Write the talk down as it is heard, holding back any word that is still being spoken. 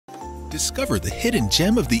Discover the hidden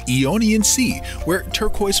gem of the Ionian Sea, where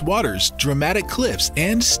turquoise waters, dramatic cliffs,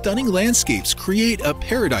 and stunning landscapes create a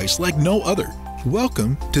paradise like no other.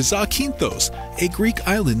 Welcome to Zakynthos, a Greek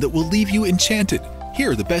island that will leave you enchanted.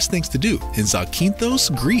 Here are the best things to do in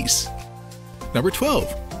Zakynthos, Greece. Number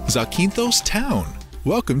 12. Zakynthos Town.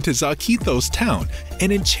 Welcome to Zakynthos Town,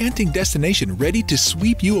 an enchanting destination ready to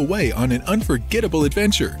sweep you away on an unforgettable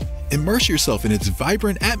adventure. Immerse yourself in its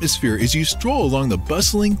vibrant atmosphere as you stroll along the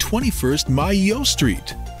bustling 21st Maio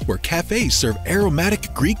Street, where cafes serve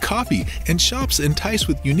aromatic Greek coffee and shops entice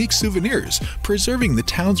with unique souvenirs, preserving the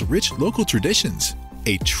town's rich local traditions.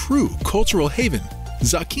 A true cultural haven,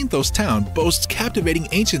 Zakynthos Town boasts captivating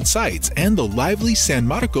ancient sites and the lively San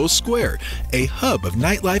Marcos Square, a hub of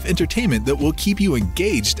nightlife entertainment that will keep you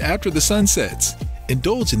engaged after the sun sets.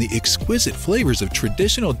 Indulge in the exquisite flavors of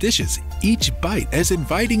traditional dishes, each bite as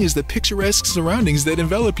inviting as the picturesque surroundings that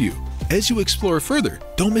envelop you. As you explore further,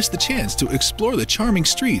 don't miss the chance to explore the charming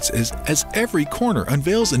streets as every corner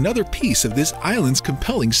unveils another piece of this island's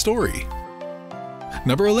compelling story.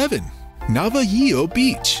 Number 11. Navagio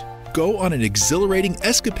Beach. Go on an exhilarating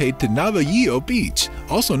escapade to Navagio Beach,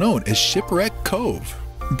 also known as Shipwreck Cove.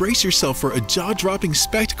 Brace yourself for a jaw-dropping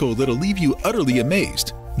spectacle that'll leave you utterly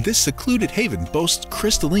amazed. This secluded haven boasts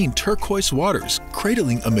crystalline turquoise waters,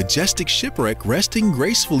 cradling a majestic shipwreck resting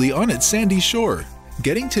gracefully on its sandy shore.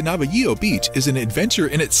 Getting to Navagio Beach is an adventure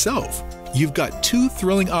in itself. You've got two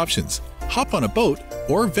thrilling options: hop on a boat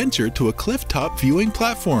or venture to a cliff-top viewing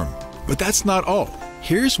platform. But that's not all.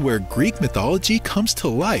 Here's where Greek mythology comes to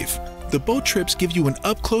life. The boat trips give you an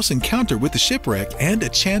up-close encounter with the shipwreck and a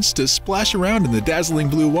chance to splash around in the dazzling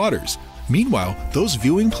blue waters. Meanwhile, those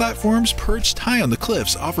viewing platforms perched high on the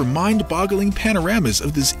cliffs offer mind-boggling panoramas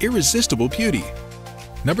of this irresistible beauty.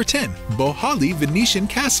 Number 10. Bohali Venetian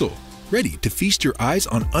Castle. Ready to feast your eyes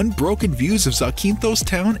on unbroken views of Zakynthos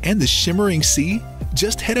Town and the shimmering sea?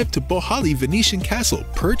 Just head up to Bohali Venetian Castle,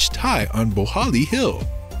 perched high on Bohali Hill.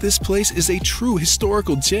 This place is a true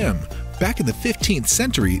historical gem. Back in the 15th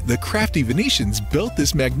century, the crafty Venetians built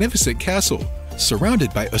this magnificent castle.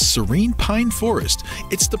 Surrounded by a serene pine forest,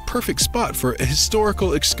 it's the perfect spot for a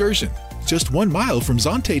historical excursion. Just 1 mile from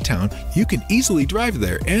Zante Town, you can easily drive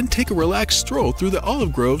there and take a relaxed stroll through the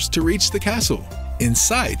olive groves to reach the castle.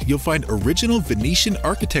 Inside, you'll find original Venetian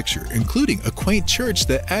architecture, including a quaint church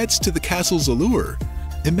that adds to the castle's allure.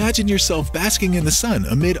 Imagine yourself basking in the sun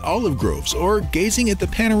amid olive groves or gazing at the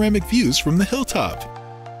panoramic views from the hilltop.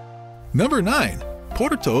 Number 9.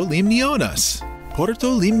 Porto Limnionas.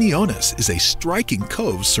 Porto Limnionas is a striking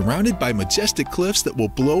cove surrounded by majestic cliffs that will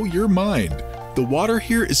blow your mind. The water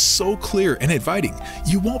here is so clear and inviting,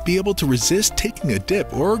 you won't be able to resist taking a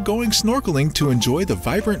dip or going snorkeling to enjoy the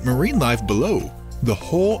vibrant marine life below. The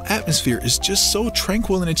whole atmosphere is just so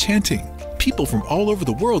tranquil and enchanting. People from all over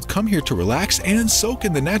the world come here to relax and soak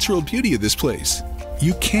in the natural beauty of this place.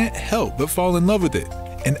 You can't help but fall in love with it.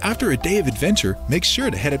 And after a day of adventure, make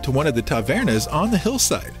sure to head up to one of the tavernas on the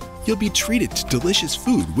hillside. You'll be treated to delicious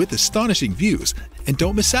food with astonishing views, and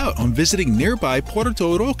don't miss out on visiting nearby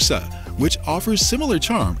Porto Roxa, which offers similar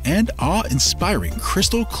charm and awe-inspiring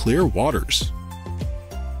crystal-clear waters.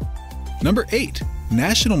 Number 8.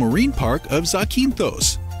 National Marine Park of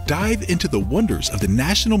Zakynthos. Dive into the wonders of the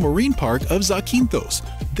National Marine Park of Zakynthos.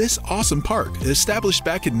 This awesome park, established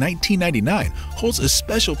back in 1999, holds a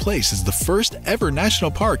special place as the first ever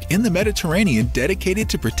national park in the Mediterranean dedicated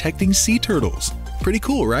to protecting sea turtles. Pretty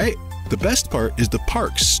cool, right? The best part is the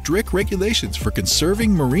park's strict regulations for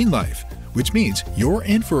conserving marine life, which means you're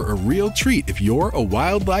in for a real treat if you're a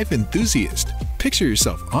wildlife enthusiast. Picture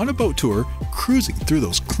yourself on a boat tour, cruising through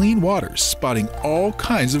those clean waters, spotting all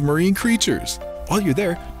kinds of marine creatures. While you're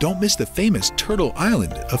there, don't miss the famous Turtle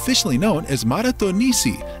Island, officially known as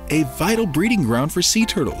Marathonisi, a vital breeding ground for sea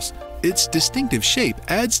turtles. Its distinctive shape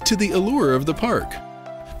adds to the allure of the park.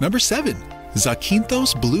 Number 7.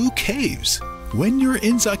 Zakynthos Blue Caves. When you're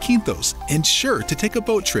in Zakynthos, ensure to take a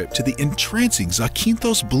boat trip to the entrancing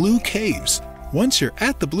Zakynthos Blue Caves. Once you're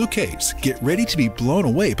at the Blue Caves, get ready to be blown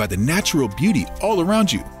away by the natural beauty all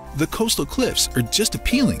around you. The coastal cliffs are just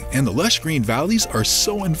appealing, and the lush green valleys are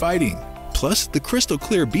so inviting. Plus, the crystal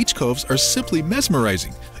clear beach coves are simply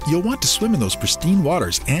mesmerizing. You'll want to swim in those pristine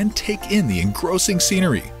waters and take in the engrossing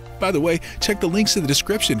scenery. By the way, check the links in the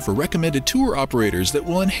description for recommended tour operators that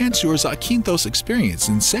will enhance your Zakynthos experience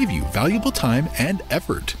and save you valuable time and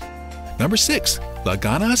effort. Number 6.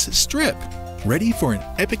 Laganas Strip. Ready for an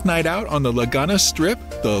epic night out on the Laganas Strip,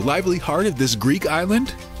 the lively heart of this Greek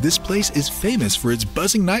island? This place is famous for its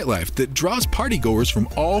buzzing nightlife that draws partygoers from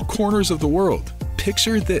all corners of the world.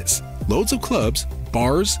 Picture this: loads of clubs,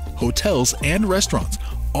 bars, hotels, and restaurants,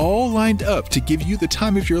 all lined up to give you the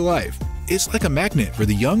time of your life. It's like a magnet for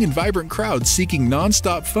the young and vibrant crowd seeking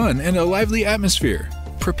non-stop fun and a lively atmosphere.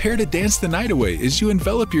 Prepare to dance the night away as you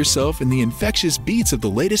envelop yourself in the infectious beats of the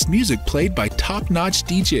latest music played by top-notch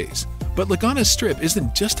DJs. But Lagana Strip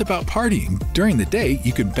isn't just about partying. During the day,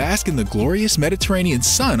 you can bask in the glorious Mediterranean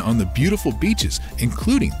sun on the beautiful beaches,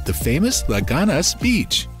 including the famous Lagana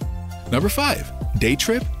Beach. Number 5. Day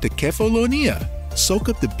trip to Kefalonia. Soak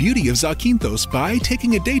up the beauty of Zakynthos by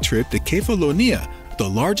taking a day trip to Kefalonia, the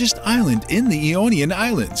largest island in the Ionian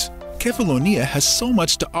Islands. Kefalonia has so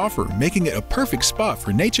much to offer, making it a perfect spot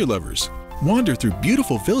for nature lovers. Wander through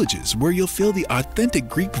beautiful villages where you'll feel the authentic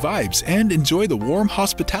Greek vibes and enjoy the warm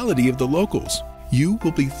hospitality of the locals. You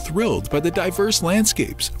will be thrilled by the diverse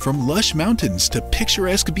landscapes, from lush mountains to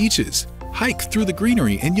picturesque beaches. Hike through the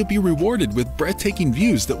greenery and you'll be rewarded with breathtaking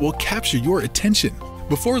views that will capture your attention.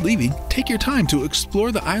 Before leaving, take your time to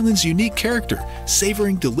explore the island's unique character,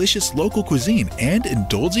 savoring delicious local cuisine and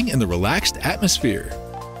indulging in the relaxed atmosphere.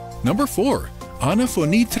 Number 4.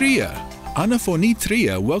 Anafonitria.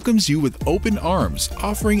 Anafonitria welcomes you with open arms,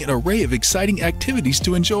 offering an array of exciting activities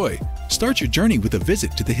to enjoy. Start your journey with a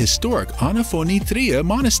visit to the historic Anafonitria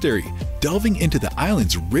Monastery, delving into the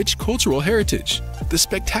island's rich cultural heritage. The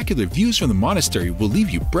spectacular views from the monastery will leave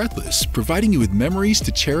you breathless, providing you with memories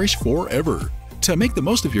to cherish forever. To make the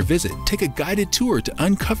most of your visit, take a guided tour to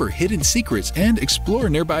uncover hidden secrets and explore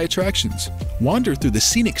nearby attractions. Wander through the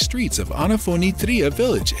scenic streets of Anafonitria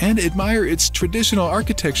village and admire its traditional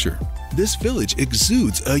architecture. This village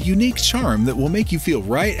exudes a unique charm that will make you feel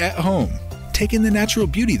right at home. Take in the natural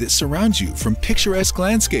beauty that surrounds you, from picturesque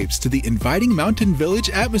landscapes to the inviting mountain village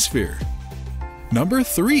atmosphere. Number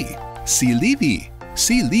 3. Silivi.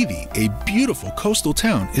 Silivi, a beautiful coastal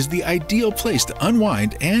town, is the ideal place to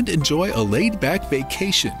unwind and enjoy a laid-back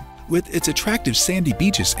vacation. With its attractive sandy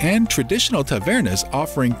beaches and traditional tavernas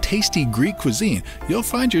offering tasty Greek cuisine, you'll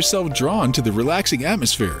find yourself drawn to the relaxing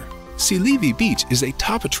atmosphere. Silivi Beach is a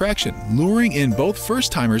top attraction, luring in both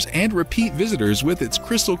first-timers and repeat visitors with its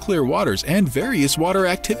crystal-clear waters and various water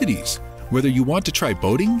activities. Whether you want to try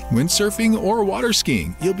boating, windsurfing, or water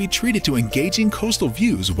skiing, you'll be treated to engaging coastal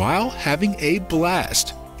views while having a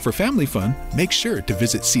blast. For family fun, make sure to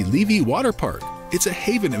visit Silivi Water Park. It's a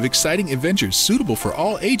haven of exciting adventures suitable for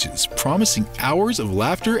all ages, promising hours of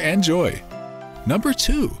laughter and joy. Number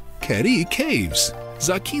 2. Keri Caves.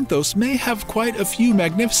 Zakynthos may have quite a few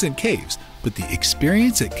magnificent caves, but the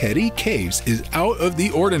experience at Keri Caves is out of the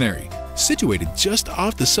ordinary. Situated just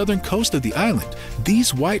off the southern coast of the island,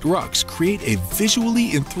 these white rocks create a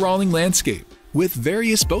visually enthralling landscape. With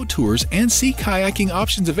various boat tours and sea kayaking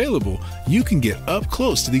options available, you can get up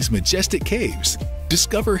close to these majestic caves.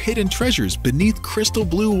 Discover hidden treasures beneath crystal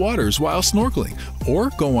blue waters while snorkeling, or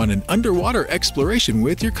go on an underwater exploration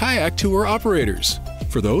with your kayak tour operators.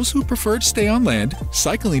 For those who prefer to stay on land,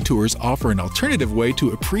 cycling tours offer an alternative way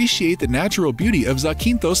to appreciate the natural beauty of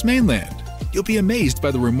Zakynthos mainland. You'll be amazed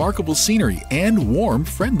by the remarkable scenery and warm,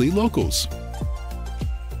 friendly locals.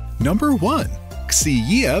 Number 1.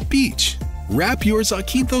 Xiia Beach. Wrap your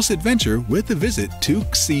Zakynthos adventure with a visit to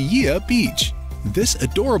Xiia Beach. This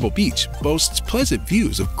adorable beach boasts pleasant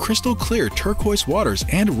views of crystal-clear turquoise waters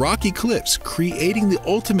and rocky cliffs, creating the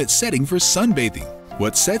ultimate setting for sunbathing.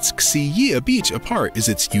 What sets Xiia Beach apart is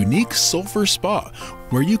its unique sulfur spa,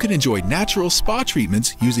 where you can enjoy natural spa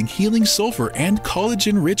treatments using healing sulfur and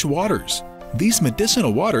collagen-rich waters. These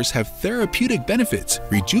medicinal waters have therapeutic benefits,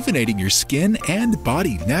 rejuvenating your skin and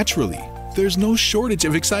body naturally. There's no shortage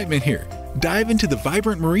of excitement here. Dive into the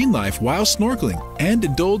vibrant marine life while snorkeling and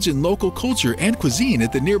indulge in local culture and cuisine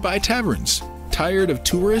at the nearby taverns. Tired of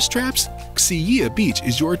tourist traps? Xiia Beach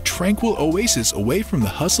is your tranquil oasis away from the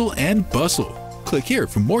hustle and bustle. Click here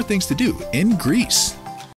for more things to do in Greece.